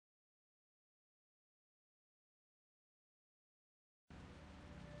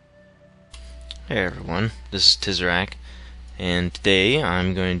Hey everyone, this is Tizerac, and today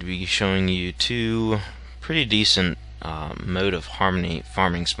I'm going to be showing you two pretty decent Mote of Harmony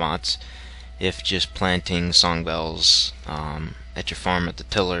farming spots if just planting songbells at your farm at the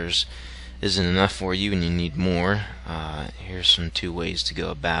tillers isn't enough for you and you need more. Here's some two ways to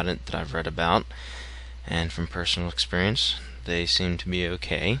go about it that I've read about, and from personal experience they seem to be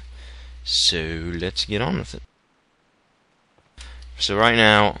okay. So let's get on with it. So right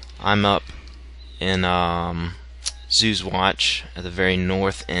now I'm up in Zoo's Watch at the very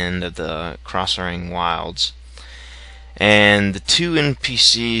north end of the KWilds, and the two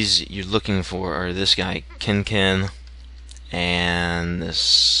NPCs you're looking for are this guy Ken and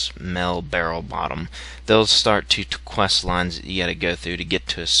this Mel Barrel Bottom. They'll start two quest lines that you gotta go through to get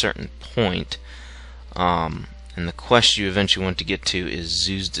to a certain point, and the quest you eventually want to get to is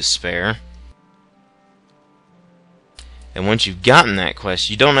Zoo's Despair. And once you've gotten that quest,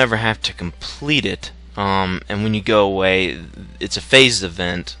 you don't ever have to complete it. And when you go away, it's a phased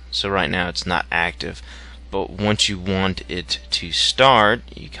event, so right now it's not active. But once you want it to start,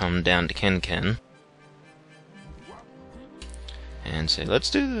 you come down to Ken and say, let's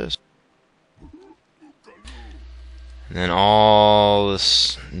do this. And then all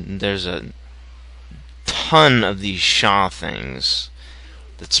this, there's a ton of these Sha things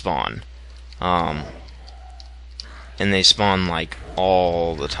that spawn. And they spawn like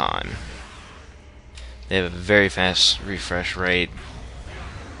all the time. They have a very fast refresh rate.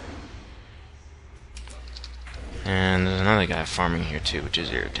 And there's another guy farming here too, which is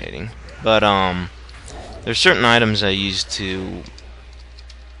irritating. But there's certain items I use to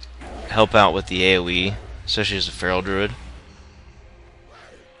help out with the AoE, especially as a feral druid.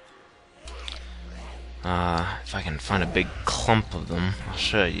 If I can find a big clump of them, I'll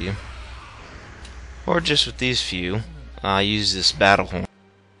show you. Or just with these few, I use this battle horn,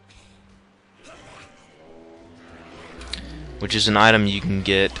 which is an item you can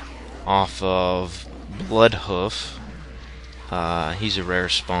get off of Bloodhoof. He's a rare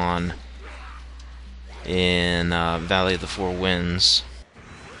spawn in Valley of the Four Winds.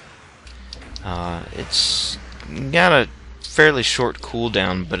 It's got a fairly short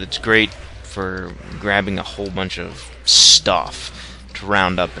cooldown, but it's great for grabbing a whole bunch of stuff to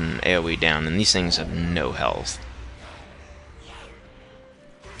round up an AoE down, and these things have no health.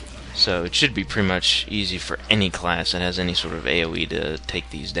 So it should be pretty much easy for any class that has any sort of AoE to take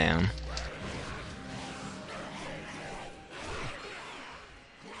these down.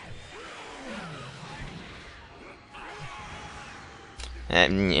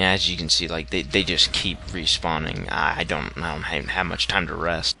 And as you can see, like they just keep respawning. I don't have much time to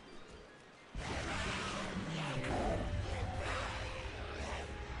rest.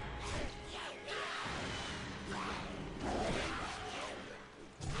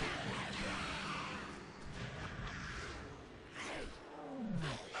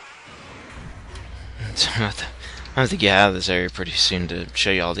 So I have to get out of this area pretty soon to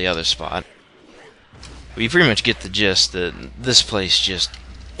show you all the other spot. But you pretty much get the gist that this place just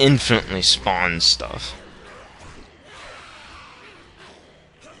infinitely spawns stuff.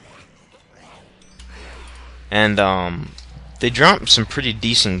 And they drop some pretty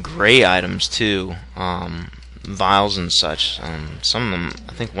decent gray items too, vials and such. Some of them,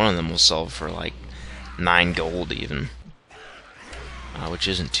 I think one of them will sell for like 9 gold even, which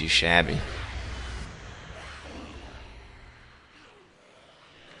isn't too shabby.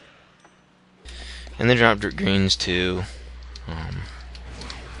 And they drop dirt greens too.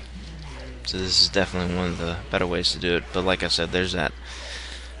 So this is definitely one of the better ways to do it. But like I said, there's that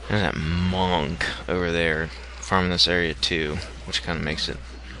monk over there farming this area too, which kind of makes it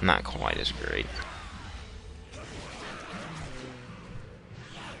not quite as great.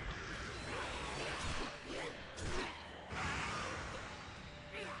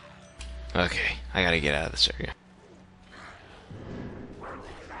 Okay, I gotta get out of this area.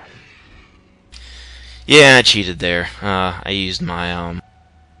 Yeah, I cheated there. I used my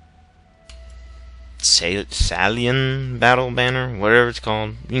Salian battle banner, whatever it's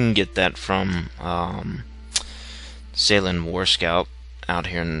called. You can get that from Salian War Scout out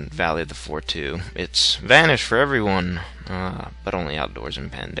here in Valley of the Four too. It's vanished for everyone, but only outdoors in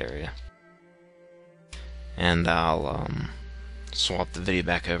Pandaria. And I'll swap the video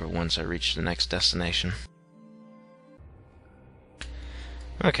back over once I reach the next destination.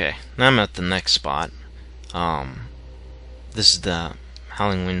 Okay, now I'm at the next spot. This is the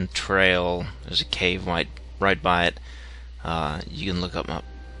Howling Wind Trail. There's a cave right by it. You can look up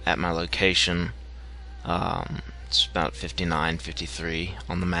at my location. It's about 59, 53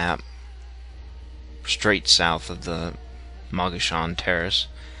 on the map. Straight south of the Magashan Terrace.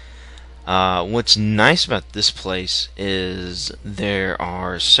 What's nice about this place is there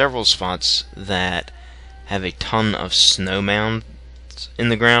are several spots that have a ton of snow mounds in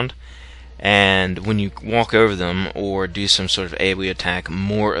the ground, and when you walk over them or do some sort of AoE attack,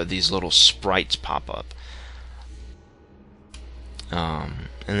 more of these little sprites pop up.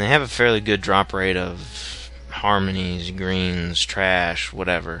 And they have a fairly good drop rate of harmonies, greens, trash,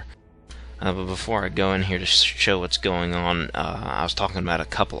 whatever. But before I go in here to show what's going on, I was talking about a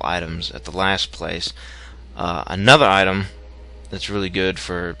couple items at the last place. Another item that's really good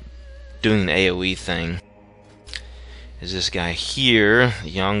for doing the AoE thing is this guy here,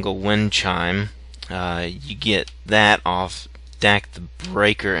 the Yongle Wind Chime. You get that off Dak the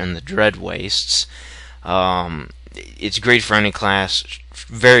Breaker and the Dread Wastes. It's great for any class,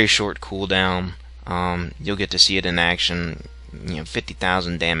 very short cooldown. You'll get to see it in action.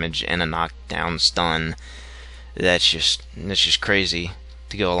 50,000 damage and a knockdown stun. That's just crazy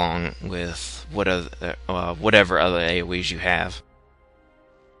to go along with whatever other AoEs you have.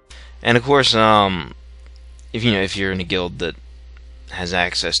 And of course, if you're in a guild that has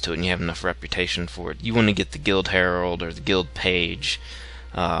access to it and you have enough reputation for it, you want to get the Guild Herald or the Guild Page.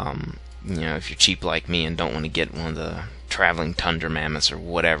 If you're cheap like me and don't want to get one of the traveling tundra mammoths or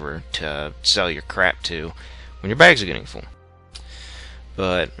whatever to sell your crap to when your bags are getting full.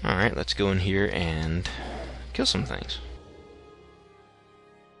 But alright, let's go in here and kill some things.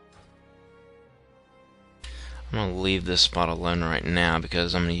 I'm going to leave this spot alone right now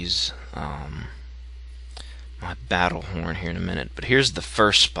because I'm going to use my battle horn here in a minute. But here's the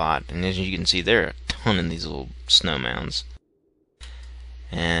first spot, and as you can see, there are a ton of these little snow mounds.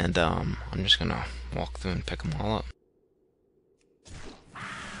 And I'm just going to walk through and pick them all up.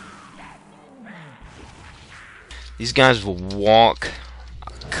 These guys will walk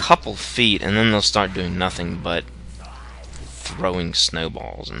a couple feet and then they'll start doing nothing but throwing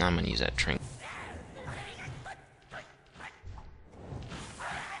snowballs, and I'm going to use that trinket.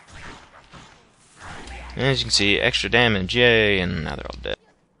 And as you can see, extra damage, yay, and now they're all dead.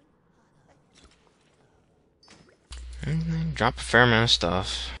 And they drop a fair amount of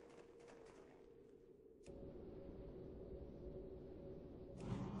stuff.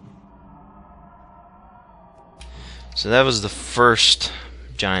 So that was the first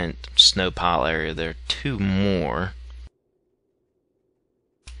giant snow pile area. There are two more.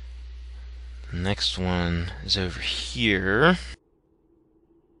 The next one is over here.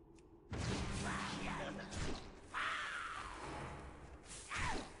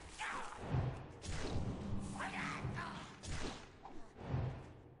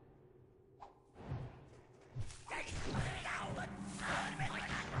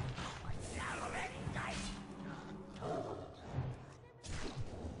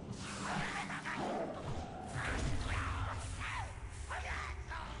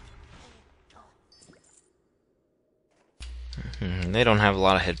 They don't have a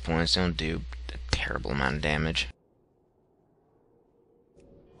lot of hit points. They don't do a terrible amount of damage.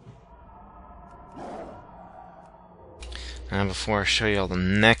 Now, before I show you all the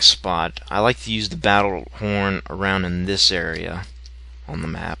next spot, I like to use the battle horn around in this area on the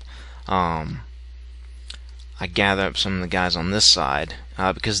map. I gather up some of the guys on this side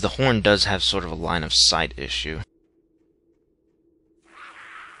because the horn does have sort of a line of sight issue.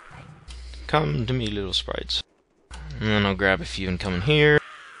 Come to me, little sprites. And then I'll grab a few and come in here.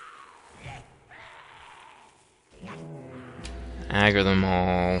 Aggro them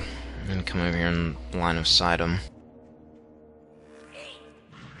all. And come over here and line of sight them.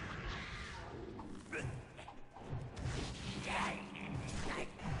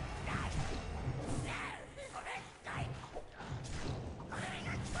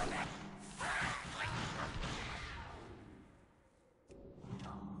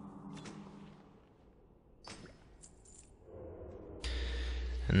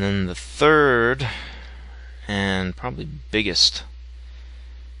 And then the third, and probably biggest...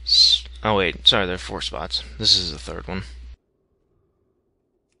 Oh wait, sorry, there are 4 spots. This is the third one.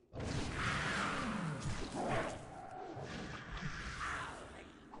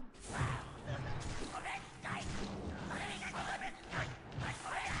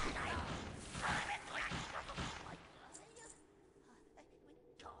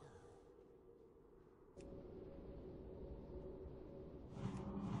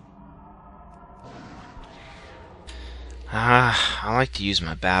 I like to use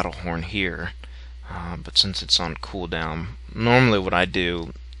my battle horn here, but since it's on cooldown, normally what I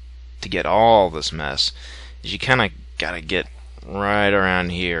do to get all this mess is you kind of gotta get right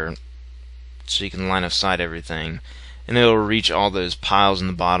around here so you can line of sight everything, and it'll reach all those piles in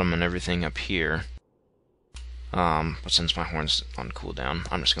the bottom and everything up here. But since my horn's on cooldown,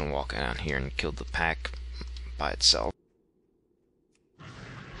 I'm just gonna walk down here and kill the pack by itself.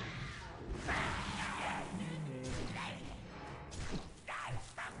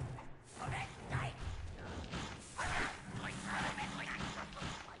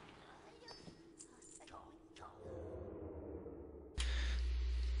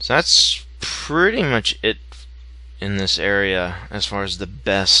 So that's pretty much it in this area as far as the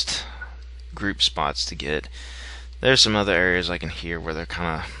best group spots to get. There's some other areas like in here where they're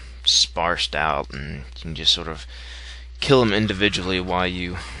kind of sparsed out, and you can just sort of kill them individually while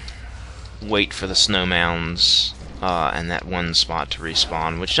you wait for the snow mounds and that one spot to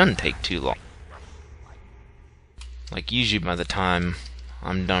respawn, which doesn't take too long. Like usually by the time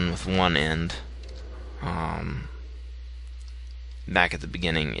I'm done with one end, back at the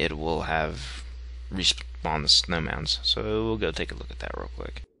beginning it will have respawned the snow mounds. So we'll go take a look at that real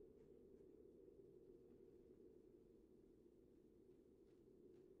quick.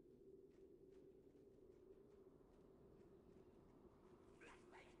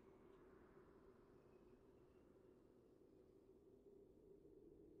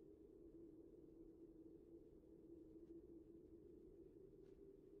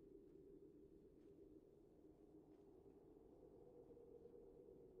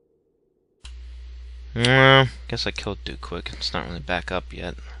 Well, guess I killed too quick. It's not really back up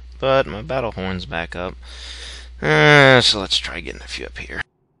yet, but my battle horn's back up. So let's try getting a few up here.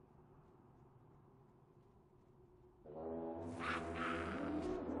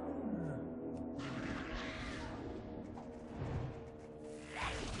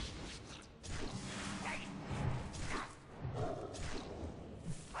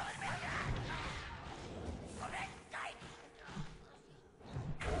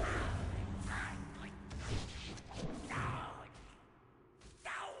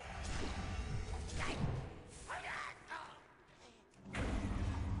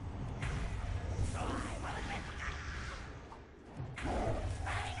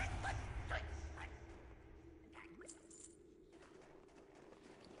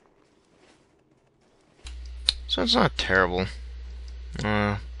 So it's not terrible.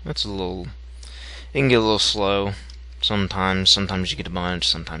 It's a little. It can get a little slow sometimes. Sometimes you get a bunch.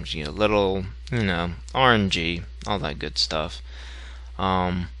 Sometimes you get a little. You know, RNG, all that good stuff.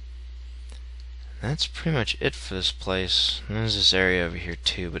 That's pretty much it for this place. There's this area over here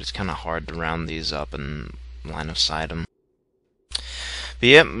too, but it's kind of hard to round these up and line of sight them. But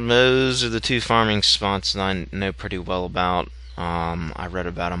yep, those are the two farming spots that I know pretty well about. I read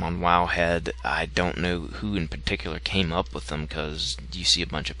about them on WoWhead. I don't know who in particular came up with them, because you see a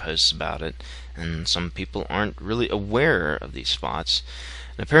bunch of posts about it, and some people aren't really aware of these spots.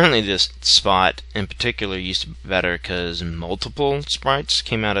 And apparently this spot in particular used to be better because multiple sprites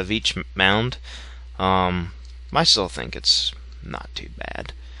came out of each mound. I still think it's not too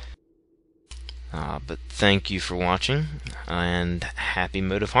bad. But thank you for watching, and happy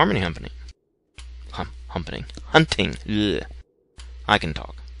Mote of Harmony hunting. Hunting. Ugh. I can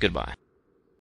talk. Goodbye.